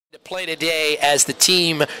To play today as the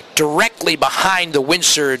team directly behind the wind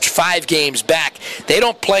surge 5 games back. They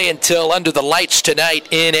don't play until under the lights tonight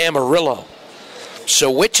in Amarillo.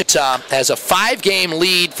 So Wichita has a 5-game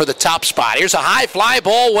lead for the top spot. Here's a high fly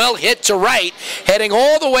ball, well hit to right, heading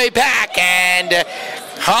all the way back, and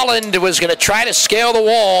Holland was going to try to scale the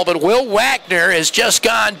wall, but Will Wagner has just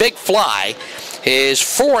gone big fly. His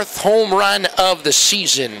 4th home run of the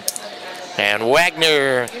season. And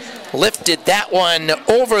Wagner lifted that one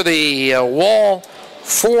over the wall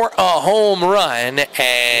for a home run,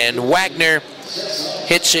 and Wagner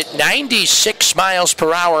hits it 96 miles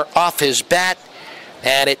per hour off his bat,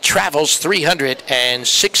 and it travels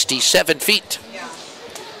 367 feet.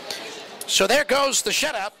 So there goes the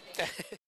shutout.